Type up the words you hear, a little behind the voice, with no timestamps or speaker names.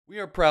We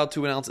are proud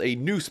to announce a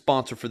new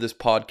sponsor for this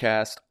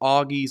podcast,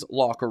 Augie's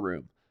Locker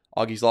Room.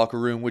 Augie's Locker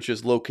Room, which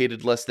is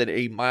located less than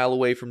a mile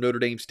away from Notre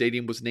Dame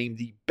Stadium, was named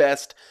the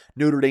best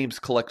Notre Dame's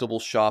collectible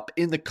shop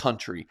in the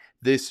country.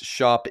 This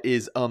shop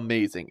is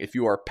amazing. If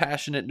you are a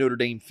passionate Notre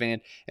Dame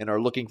fan and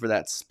are looking for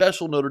that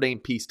special Notre Dame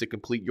piece to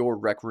complete your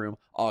rec room,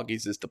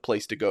 Augie's is the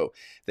place to go.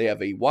 They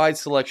have a wide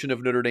selection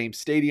of Notre Dame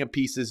stadium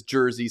pieces,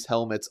 jerseys,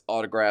 helmets,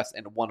 autographs,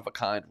 and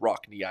one-of-a-kind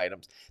Rockne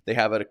items. They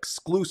have an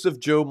exclusive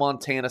Joe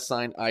Montana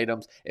signed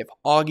items. If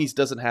Augie's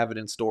doesn't have it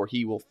in store,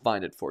 he will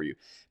find it for you.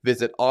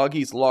 Visit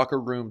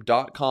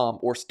augieslockerroom.com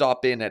or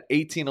stop in at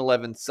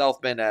 1811 South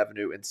Bend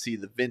Avenue and see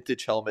the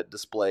vintage helmet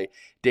display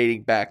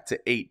dating back to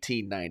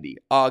 1890.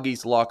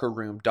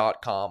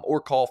 augieslockerroom.com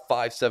or call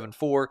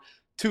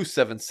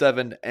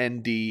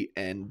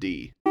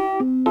 574-277-NDND.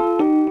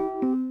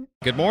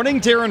 Good morning,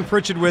 Darren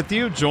Pritchett with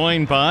you,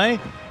 joined by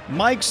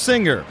Mike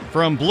Singer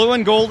from Blue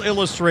and Gold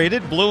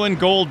Illustrated,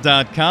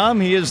 blueandgold.com.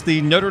 He is the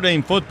Notre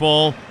Dame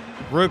football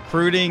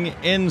recruiting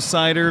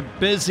insider.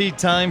 Busy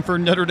time for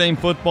Notre Dame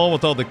football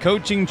with all the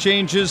coaching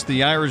changes,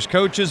 the Irish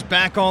coaches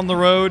back on the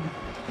road,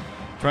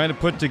 trying to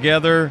put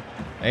together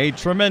a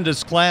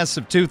tremendous class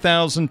of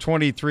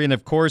 2023. And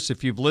of course,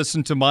 if you've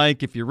listened to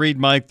Mike, if you read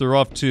Mike, they're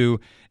off to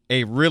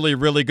a really,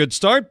 really good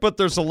start. But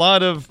there's a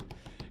lot of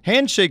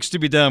handshakes to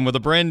be done with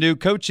a brand new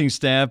coaching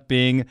staff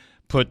being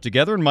put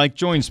together. And Mike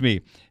joins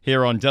me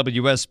here on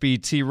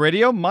WSBT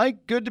Radio.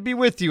 Mike, good to be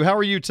with you. How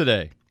are you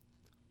today?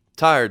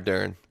 Tired,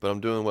 Darren, but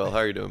I'm doing well. How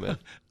are you doing, man?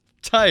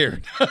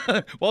 Tired.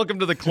 Welcome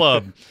to the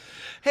club.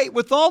 Hey,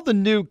 with all the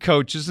new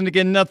coaches, and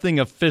again, nothing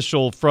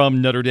official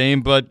from Notre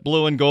Dame, but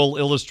Blue and Gold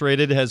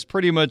Illustrated has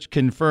pretty much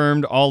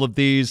confirmed all of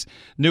these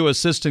new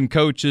assistant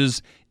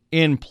coaches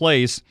in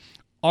place.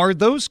 Are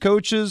those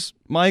coaches,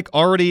 Mike,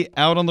 already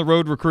out on the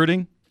road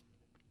recruiting?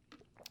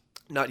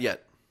 Not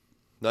yet.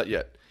 Not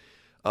yet.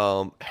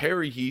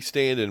 Harry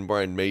Hiestand and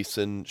Brian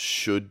Mason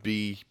should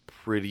be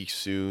pretty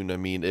soon. I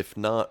mean, if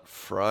not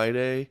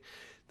Friday,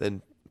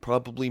 then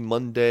probably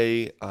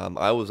Monday.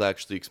 I was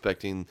actually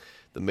expecting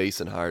the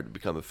Mason hire to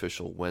become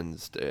official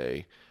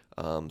Wednesday.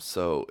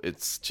 So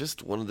it's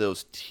just one of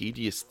those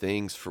tedious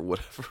things for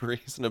whatever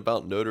reason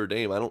about Notre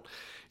Dame. I don't,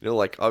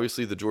 like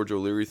obviously the George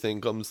O'Leary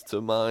thing comes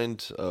to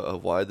mind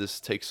of why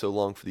this takes so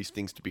long for these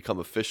things to become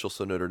official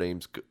so Notre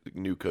Dame's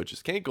new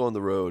coaches can't go on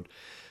the road.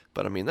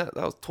 But I mean, that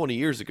was 20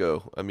 years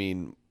ago. I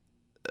mean,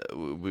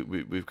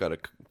 we've got to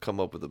come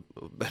up with a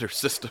better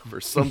system or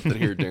something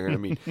here, Darren. I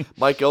mean,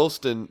 Mike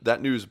Elston,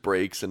 that news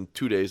breaks, and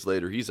 2 days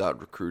later, he's out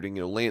recruiting.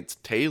 Lance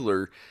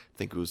Taylor, I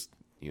think it was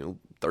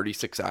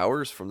 36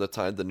 hours from the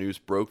time the news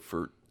broke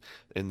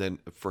and then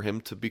for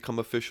him to become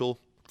official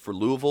for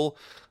Louisville.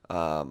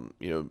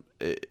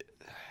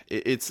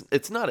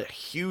 It's not a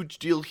huge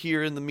deal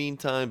here in the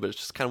meantime, but it's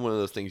just kind of one of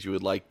those things you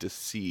would like to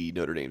see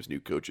Notre Dame's new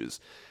coaches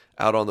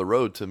out on the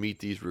road to meet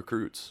these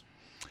recruits.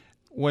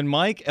 When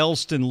Mike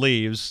Elston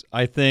leaves,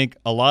 I think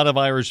a lot of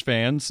Irish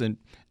fans, and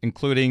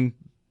including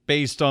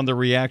based on the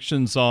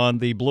reactions on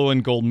the Blue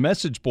and Gold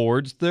message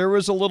boards, there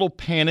was a little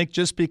panic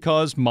just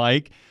because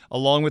Mike,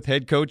 along with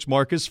head coach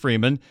Marcus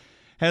Freeman,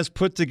 has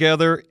put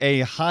together a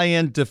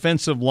high-end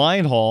defensive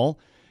line haul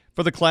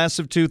for the class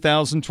of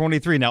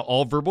 2023. Now,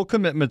 all verbal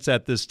commitments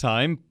at this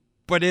time,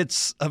 but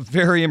it's a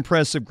very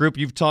impressive group.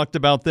 You've talked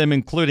about them,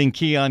 including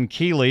Keon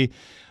Keeley,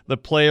 the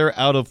player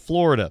out of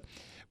Florida.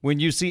 When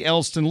you see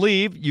Elston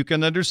leave, you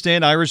can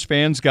understand Irish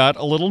fans got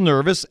a little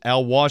nervous.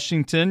 Al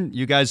Washington,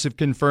 you guys have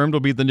confirmed, will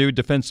be the new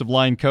defensive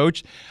line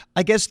coach.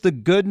 I guess the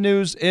good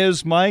news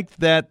is, Mike,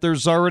 that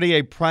there's already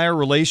a prior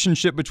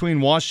relationship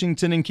between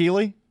Washington and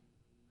Keeley?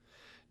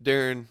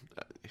 Darren,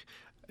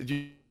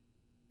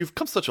 you've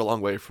come such a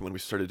long way from when we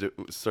started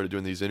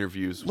doing these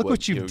interviews. Look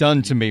what you've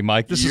done to me,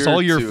 Mike. This is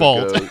all your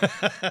fault.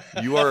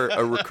 You are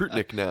a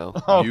recruitnik now.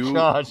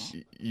 Gosh.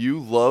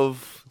 You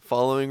love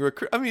following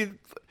recruit. I mean,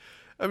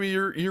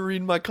 you're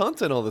reading my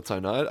content all the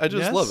time. I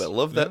just love it.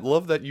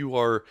 Love that you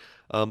are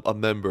a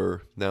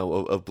member now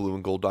of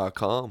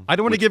blueandgold.com. I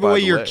don't want to give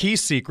away your key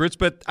secrets,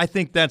 but I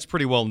think that's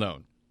pretty well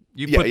known.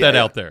 You put that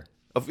out there.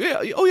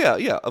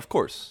 Yeah. Of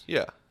course.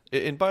 Yeah.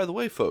 And by the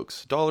way,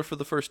 folks, $1 for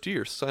the first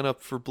year. Sign up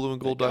for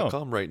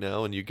blueandgold.com right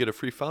now, and you get a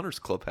free Founders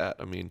Club hat.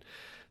 I mean,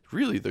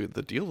 really the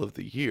deal of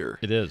the year.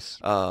 It is.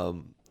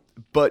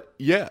 But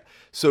yeah,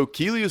 so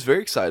Keeley was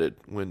very excited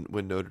when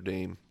Notre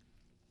Dame,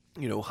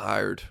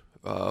 hired.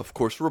 Of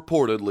course,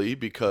 reportedly,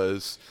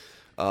 because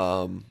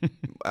Al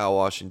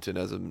Washington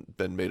hasn't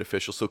been made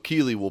official. So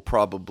Keeley will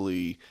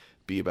probably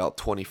be about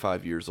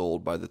 25 years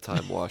old by the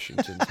time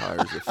Washington's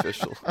hire is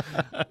official.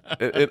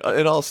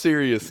 In all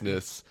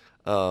seriousness,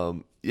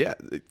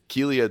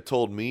 Keeley had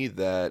told me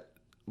that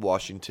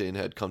Washington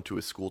had come to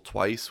his school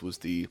twice, was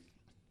the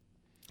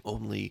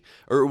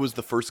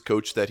first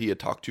coach that he had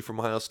talked to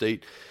from Ohio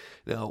State.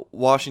 Now,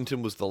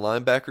 Washington was the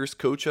linebackers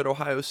coach at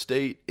Ohio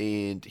State,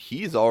 and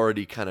he's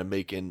already kind of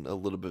making a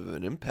little bit of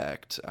an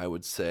impact, I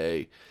would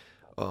say,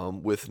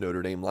 with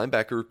Notre Dame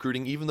linebacker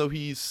recruiting, even though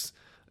he's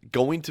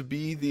going to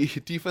be the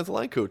defensive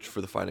line coach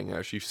for the Fighting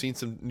Irish. You've seen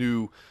some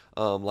new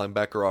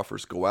linebacker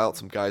offers go out,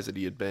 some guys that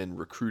he had been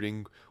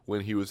recruiting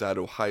when he was at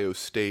Ohio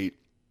State.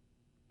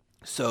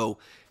 So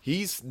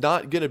he's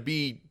not going to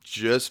be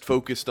just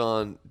focused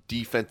on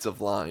defensive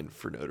line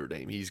for Notre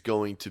Dame. He's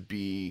going to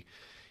be,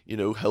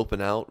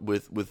 helping out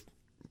with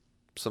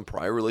some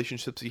prior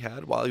relationships he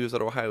had while he was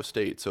at Ohio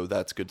State. So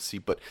that's good to see.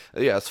 But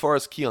yeah, as far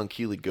as Keon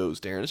Keeley goes,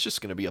 Darren, it's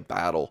just going to be a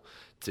battle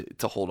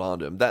to hold on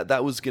to him.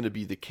 That was going to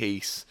be the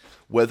case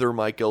whether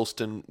Mike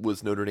Elston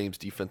was Notre Dame's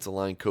defensive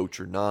line coach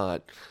or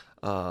not.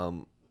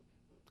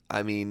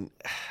 I mean,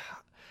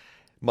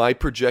 my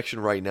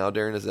projection right now,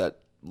 Darren, is that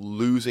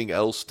losing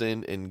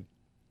Elston and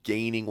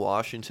gaining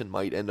Washington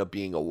might end up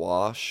being a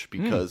wash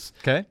because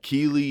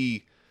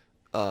Keeley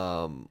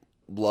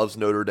loves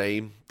Notre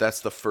Dame. That's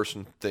the first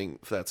thing.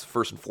 That's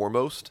first and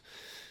foremost.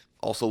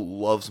 Also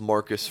loves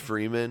Marcus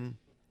Freeman.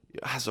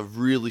 Has a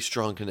really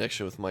strong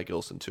connection with Mike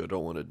Elston too. I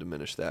don't want to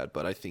diminish that,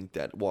 but I think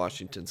that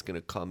Washington's going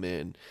to come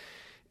in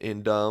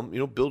and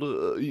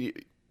build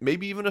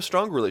maybe even a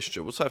strong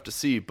relationship. We'll have to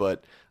see,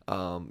 but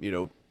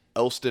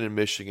Elston and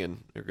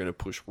Michigan are going to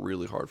push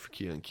really hard for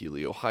Keon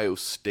Keeley. Ohio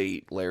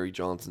State, Larry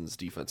Johnson's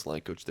defense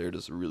line coach there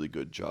does a really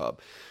good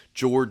job.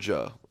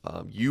 Georgia,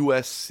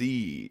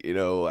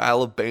 USC,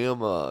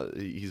 Alabama,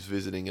 he's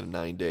visiting in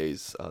 9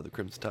 days, the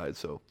Crimson Tide.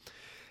 So,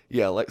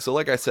 yeah,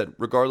 like I said,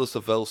 regardless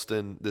of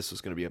Elston, this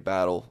is going to be a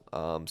battle.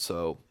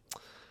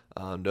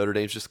 Notre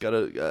Dame's just got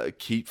to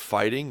keep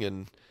fighting,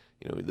 and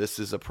this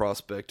is a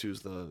prospect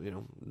who's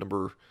the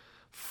number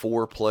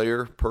 4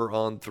 player per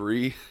on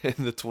 3 in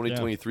the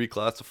 2023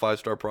 class, a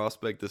 5-star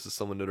prospect. This is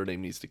someone Notre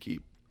Dame needs to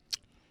keep.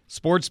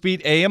 Sports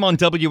Beat AM on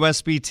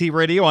WSBT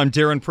Radio. I'm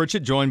Darren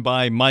Pritchett, joined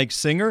by Mike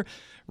Singer,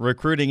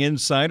 recruiting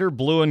insider,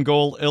 Blue and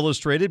Gold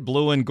Illustrated,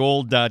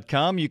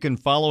 blueandgold.com. You can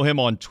follow him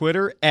on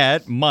Twitter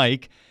at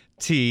Mike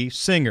T.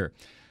 Singer.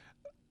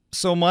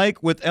 So,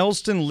 Mike, with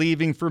Elston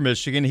leaving for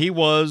Michigan, he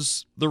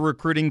was the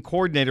recruiting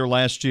coordinator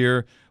last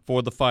year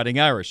for the Fighting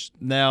Irish.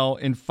 Now,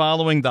 in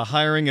following the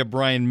hiring of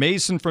Brian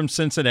Mason from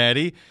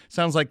Cincinnati,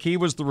 sounds like he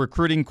was the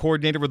recruiting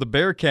coordinator with the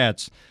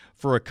Bearcats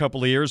for a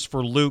couple of years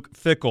for Luke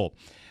Fickell.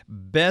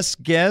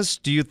 Best guess,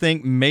 do you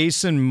think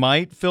Mason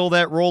might fill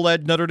that role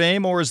at Notre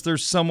Dame, or is there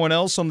someone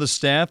else on the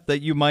staff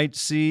that you might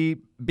see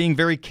being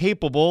very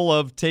capable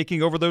of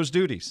taking over those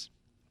duties?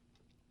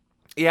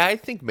 Yeah, I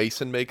think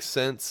Mason makes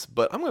sense,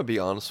 but I'm going to be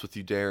honest with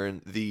you,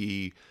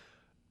 Darren.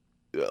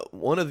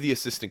 One of the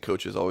assistant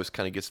coaches always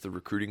kind of gets the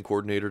recruiting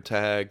coordinator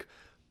tag,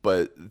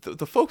 but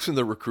the folks in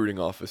the recruiting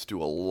office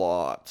do a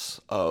lot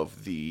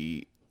of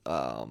the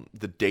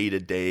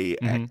day-to-day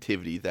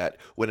activity that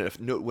when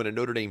a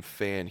Notre Dame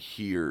fan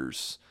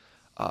hears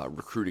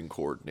recruiting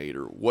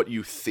coordinator, what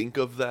you think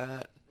of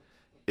that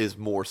is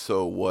more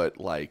so what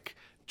like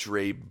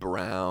Dre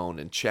Brown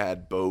and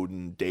Chad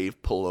Bowden,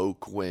 Dave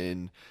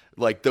Poloquin,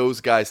 like those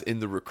guys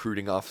in the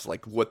recruiting office,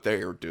 like what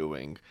they are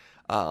doing.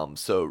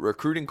 So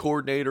recruiting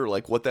coordinator,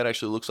 like what that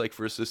actually looks like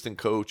for assistant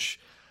coach,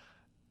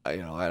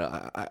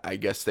 I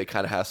guess they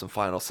kind of have some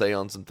final say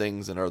on some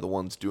things and are the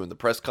ones doing the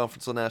press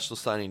conference on National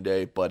Signing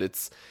Day. But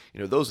it's,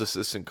 those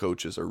assistant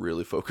coaches are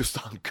really focused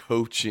on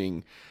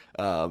coaching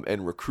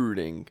and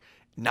recruiting,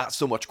 not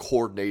so much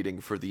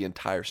coordinating for the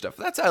entire stuff.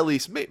 That's at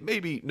least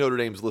maybe Notre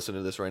Dame's listening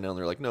to this right now and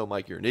they're like, no,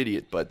 Mike, you're an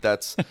idiot. But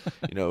that's,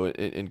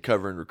 in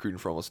covering recruiting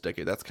for almost a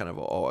decade, that's kind of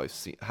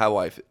how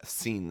I've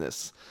seen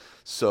this.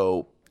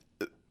 So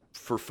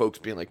for folks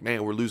being like,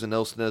 man, we're losing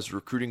Elston as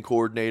recruiting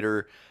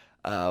coordinator.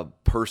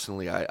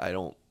 Personally,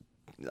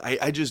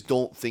 I just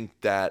don't think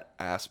that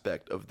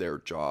aspect of their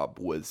job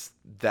was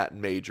that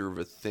major of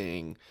a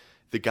thing.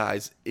 The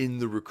guys in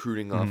the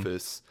recruiting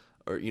office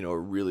are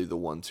really the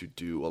ones who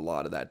do a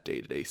lot of that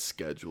day-to-day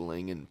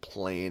scheduling and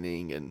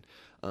planning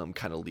and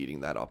kind of leading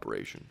that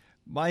operation.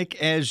 Mike,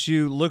 as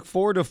you look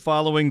forward to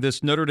following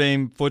this Notre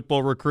Dame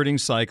football recruiting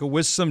cycle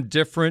with some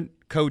different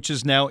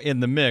coaches now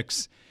in the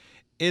mix,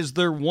 is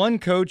there one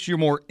coach you're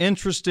more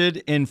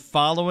interested in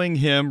following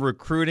him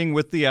recruiting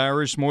with the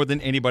Irish more than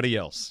anybody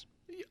else?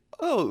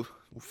 Oh,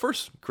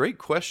 first, great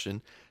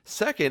question.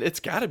 Second, it's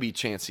got to be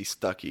Chancey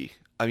Stuckey.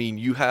 I mean,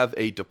 you have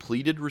a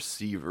depleted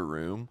receiver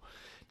room.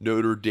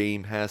 Notre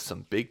Dame has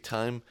some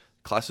big-time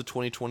class of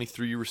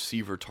 2023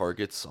 receiver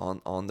targets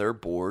on their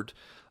board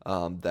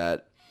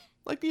that,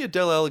 like the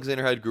Adele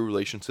Alexander had good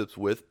relationships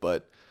with,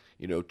 but,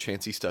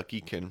 Chancey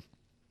Stuckey can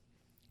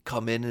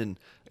come in and,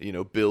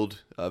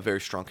 build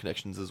very strong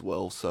connections as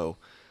well. So,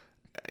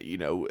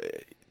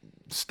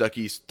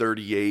 Stuckey's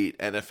 38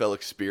 NFL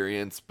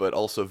experience, but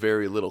also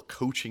very little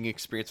coaching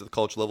experience at the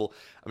college level.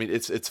 I mean,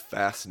 it's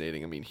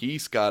fascinating. I mean,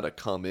 he's got to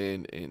come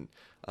in and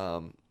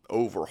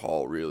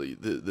overhaul really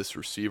this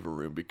receiver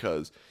room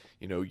because,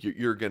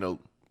 you're going to,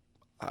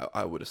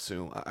 I would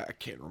assume, I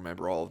can't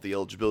remember all of the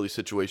eligibility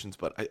situations,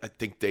 but I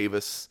think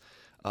Davis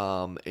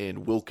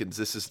and Wilkins,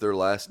 this is their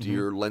last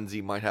year.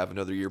 Lindsey might have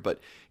another year, but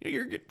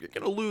you're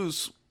going to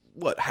lose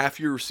half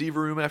your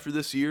receiver room after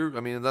this year? I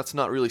mean, that's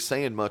not really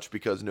saying much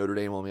because Notre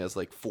Dame only has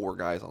like 4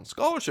 guys on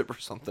scholarship or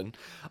something.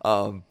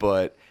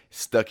 But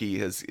Stuckey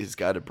has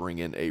got to bring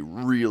in a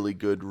really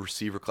good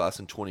receiver class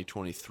in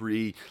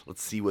 2023.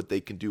 Let's see what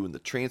they can do in the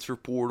transfer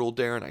portal,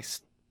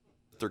 Darren.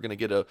 They're going to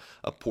get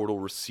a portal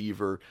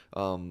receiver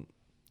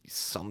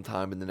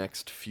sometime in the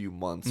next few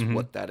months.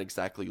 What that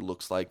exactly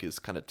looks like is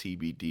kind of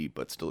TBD,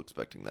 but still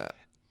expecting that.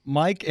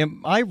 Mike,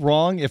 am I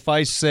wrong if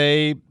I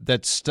say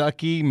that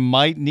Stuckey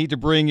might need to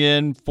bring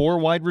in 4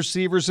 wide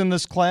receivers in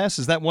this class?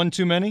 Is that one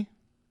too many?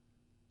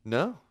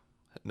 No,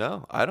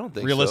 I don't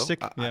think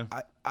realistic? so. Yeah.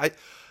 I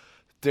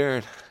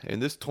Darren, in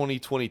this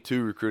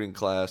 2022 recruiting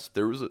class,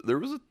 there was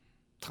a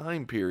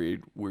time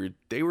period where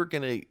they were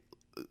gonna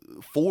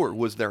 4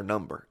 was their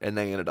number, and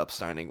they ended up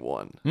signing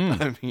 1.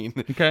 I mean,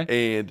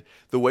 okay. And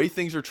the way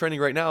things are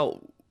trending right now,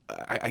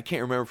 I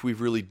can't remember if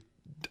we've really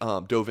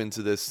dove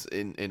into this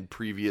in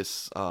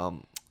previous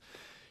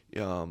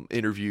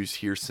interviews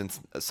here since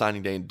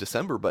signing day in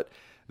December, but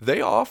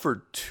they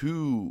offered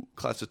 2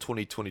 class of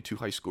 2022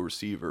 high school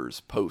receivers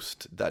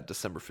post that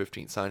December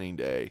 15th signing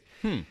day.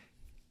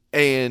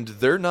 And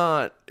they're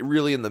not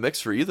really in the mix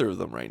for either of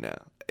them right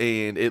now.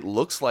 And it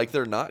looks like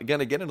they're not going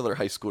to get another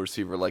high school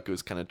receiver like it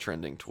was kind of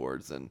trending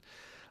towards. And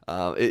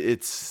I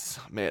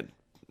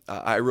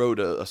wrote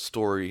a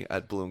story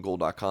at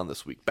blueandgold.com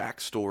this week,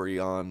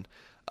 backstory on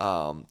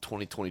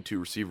 2022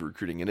 receiver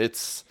recruiting, and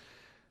it's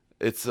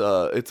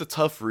a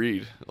tough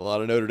read. A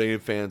lot of Notre Dame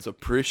fans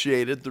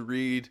appreciated the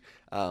read,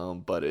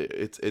 but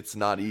it's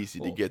not easy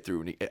to get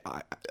through. And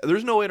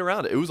there's no way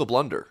around it. It was a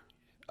blunder.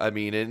 I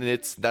mean, and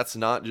that's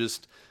not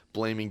just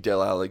blaming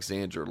Del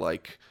Alexander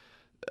like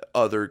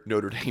other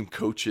Notre Dame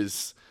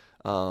coaches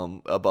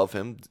above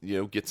him.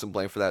 Get some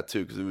blame for that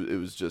too, because it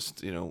was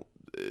just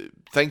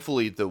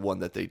thankfully the one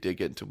that they did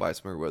get into,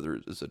 Tobias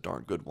Merriweather, is a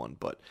darn good one,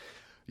 but.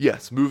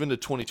 Yes, moving to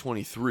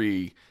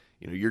 2023,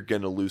 you're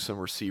going to lose some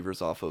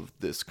receivers off of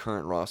this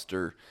current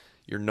roster.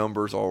 Your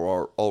numbers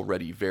are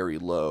already very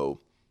low.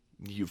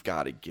 You've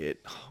got to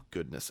get,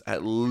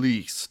 at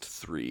least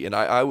 3. And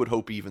I would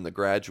hope even the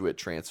graduate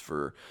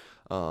transfer,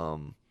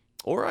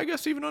 or I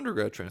guess even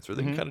undergrad transfer,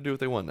 they can kind of do what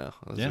they want now,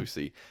 as we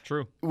see.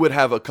 True. Would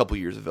have a couple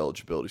years of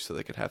eligibility so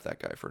they could have that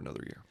guy for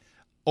another year.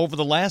 Over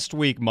the last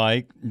week,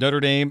 Mike,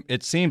 Notre Dame,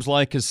 it seems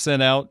like, has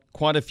sent out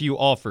quite a few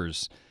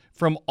offers.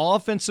 From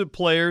offensive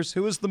players,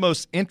 who is the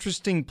most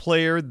interesting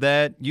player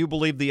that you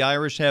believe the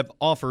Irish have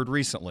offered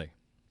recently?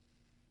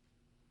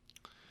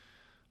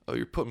 Oh,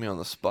 you're putting me on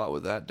the spot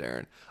with that,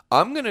 Darren.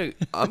 I'm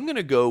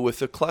gonna go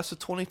with a class of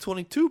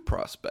 2022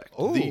 prospect.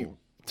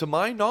 To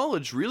my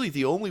knowledge, really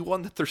the only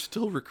one that they're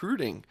still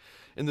recruiting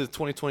in the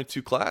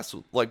 2022 class.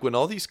 Like when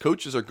all these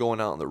coaches are going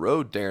out on the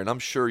road, Darren, I'm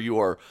sure you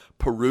are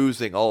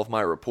perusing all of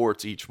my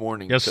reports each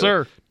morning. Yes,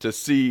 sir. To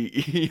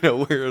see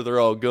where they're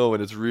all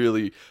going. It's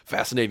really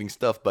fascinating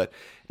stuff. But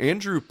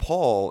Andrew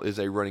Paul is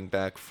a running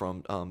back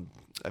from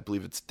I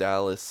believe it's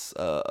Dallas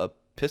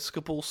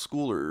Episcopal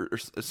School or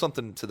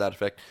something to that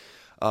effect.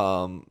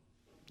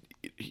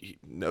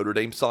 Notre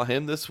Dame saw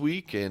him this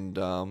week, and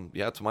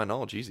to my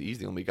knowledge, he's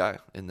the only guy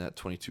in that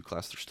 22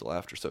 class they're still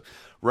after. So,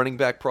 running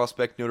back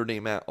prospect, Notre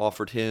Dame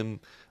offered him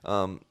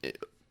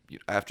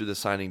after the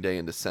signing day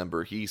in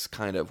December. He's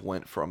kind of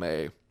went from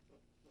a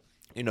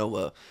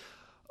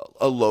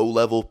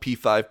low-level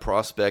P5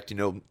 prospect,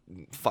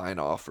 fine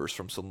offers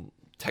from some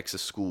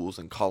Texas schools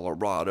in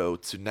Colorado,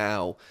 to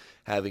now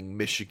having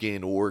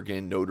Michigan,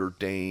 Oregon, Notre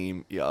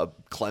Dame,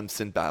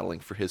 Clemson battling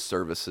for his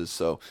services.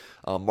 So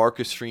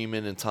Marcus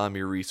Freeman and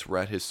Tommy Reese were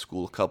at his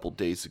school a couple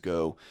days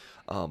ago.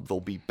 They'll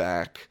be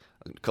back.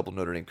 A couple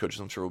Notre Dame coaches,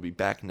 I'm sure, will be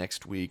back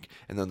next week,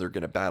 and then they're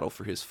going to battle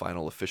for his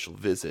final official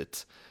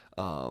visit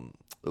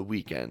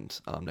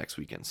next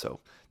weekend.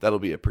 So that'll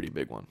be a pretty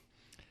big one.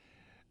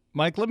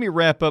 Mike, let me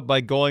wrap up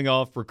by going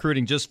off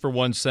recruiting just for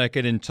 1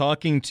 second and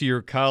talking to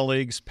your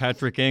colleagues,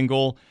 Patrick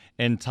Engel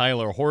and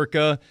Tyler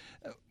Horka.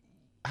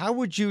 How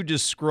would you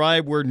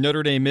describe where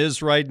Notre Dame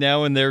is right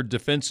now in their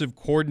defensive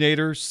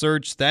coordinator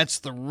search? That's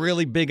the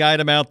really big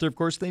item out there. Of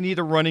course, they need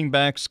a running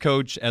backs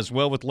coach as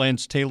well, with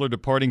Lance Taylor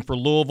departing for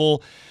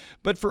Louisville.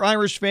 But for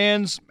Irish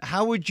fans,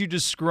 how would you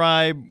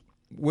describe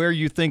where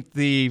you think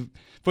the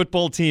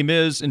football team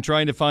is in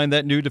trying to find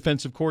that new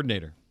defensive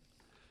coordinator?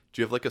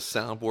 Do you have like a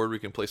soundboard where we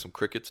can play some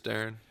crickets,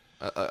 Darren?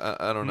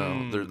 I don't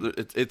know.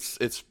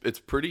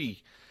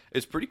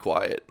 It's pretty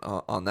quiet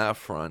on that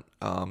front,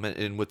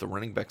 and with the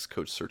running backs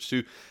coach search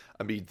too.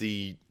 I mean,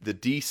 the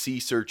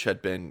DC search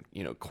had been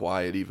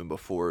quiet even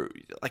before.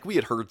 Like we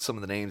had heard some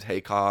of the names,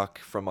 Haycock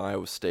from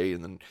Iowa State,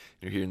 and then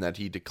hearing that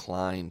he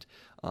declined.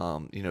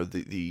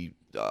 The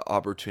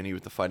opportunity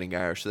with the Fighting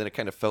Irish. So then it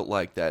kind of felt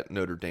like that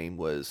Notre Dame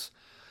was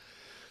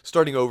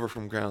starting over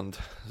from ground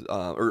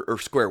or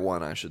square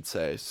one, I should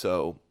say.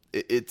 So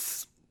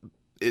it's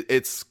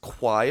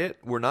quiet.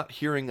 We're not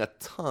hearing a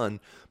ton.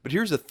 But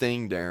here's the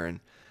thing, Darren.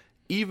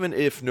 Even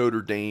if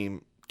Notre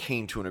Dame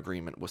came to an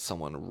agreement with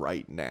someone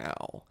right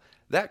now,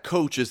 that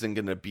coach isn't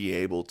going to be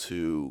able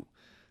to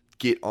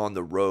get on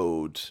the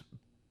road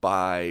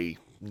by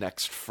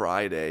next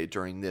Friday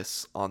during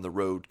this on the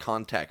road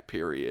contact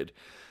period.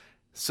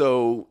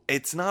 So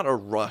it's not a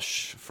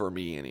rush for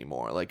me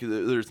anymore. Like,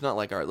 there's not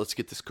like, all right, let's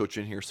get this coach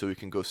in here so we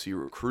can go see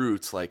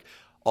recruits. Like,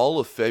 all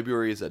of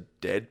February is a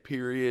dead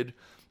period.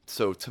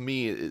 So to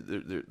me,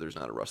 there's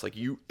not a rush. Like,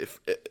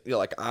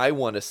 like I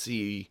want to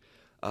see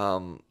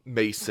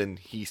Mason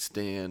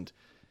Hiestand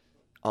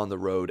on the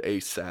road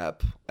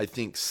ASAP. I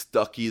think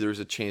Stuckey, there's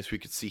a chance we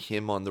could see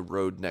him on the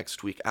road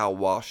next week. Al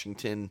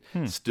Washington,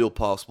 still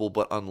possible,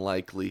 but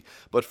unlikely.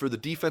 But for the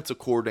defensive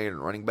coordinator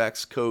and running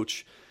backs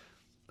coach,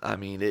 I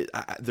mean,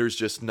 there's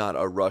just not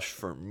a rush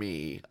for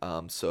me.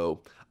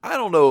 So I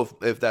don't know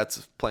if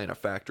that's playing a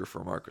factor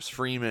for Marcus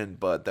Freeman,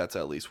 but that's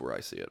at least where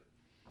I see it.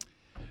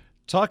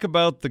 Talk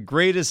about the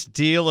greatest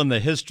deal in the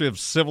history of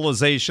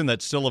civilization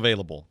that's still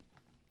available.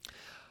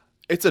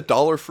 It's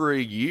 $1 for a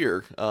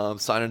year,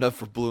 signing up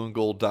for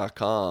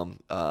blueandgold.com.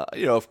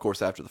 Of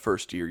course, after the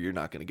first year, you're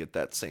not going to get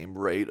that same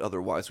rate.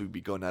 Otherwise, we'd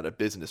be going out of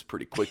business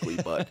pretty quickly.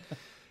 But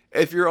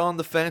if you're on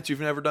the fence, you've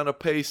never done a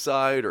pay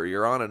site, or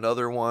you're on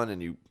another one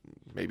and you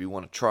maybe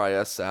want to try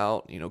us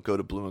out, go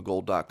to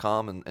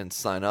blueandgold.com and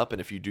sign up.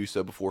 And if you do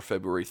so before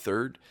February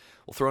 3rd,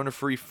 we'll throw in a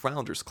free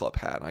Founders Club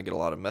hat. And I get a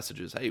lot of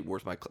messages. Hey,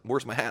 where's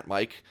my hat,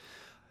 Mike?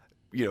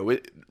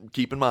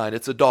 Keep in mind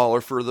it's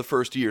 $1 for the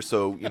first year,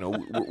 so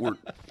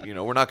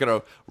we're not going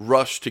to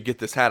rush to get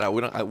this hat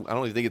out. I don't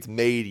even think it's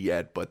made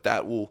yet, but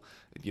that will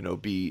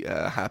be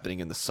happening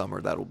in the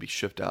summer. That will be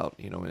shipped out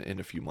in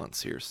a few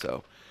months here.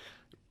 So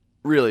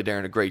really,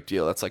 Darren, a great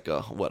deal. That's like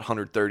a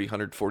 $130,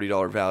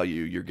 $140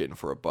 value you're getting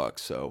for $1.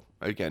 So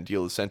again,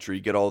 deal of the century.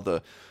 You get all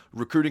the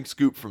recruiting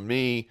scoop from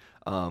me,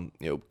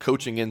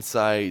 coaching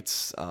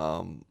insights,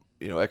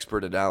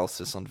 expert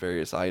analysis on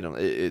various items.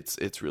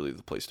 It's really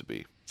the place to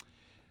be.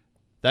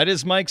 That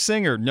is Mike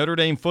Singer, Notre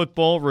Dame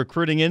football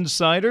recruiting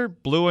insider,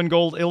 Blue and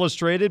Gold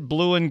Illustrated,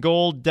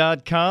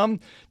 blueandgold.com,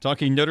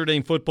 talking Notre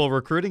Dame football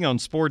recruiting on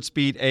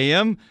SportsBeat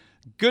AM.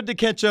 Good to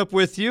catch up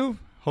with you.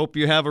 Hope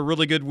you have a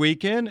really good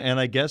weekend, and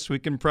I guess we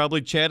can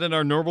probably chat in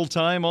our normal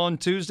time on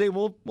Tuesday.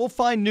 We'll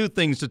find new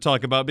things to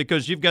talk about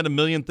because you've got a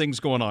million things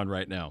going on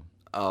right now.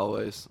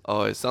 Always.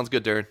 Sounds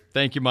good, Darren.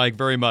 Thank you, Mike,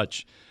 very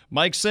much.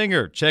 Mike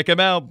Singer, check him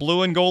out,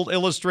 Blue and Gold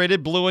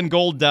Illustrated,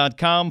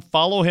 blueandgold.com.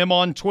 Follow him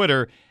on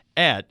Twitter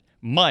at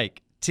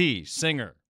Mike T. Singer.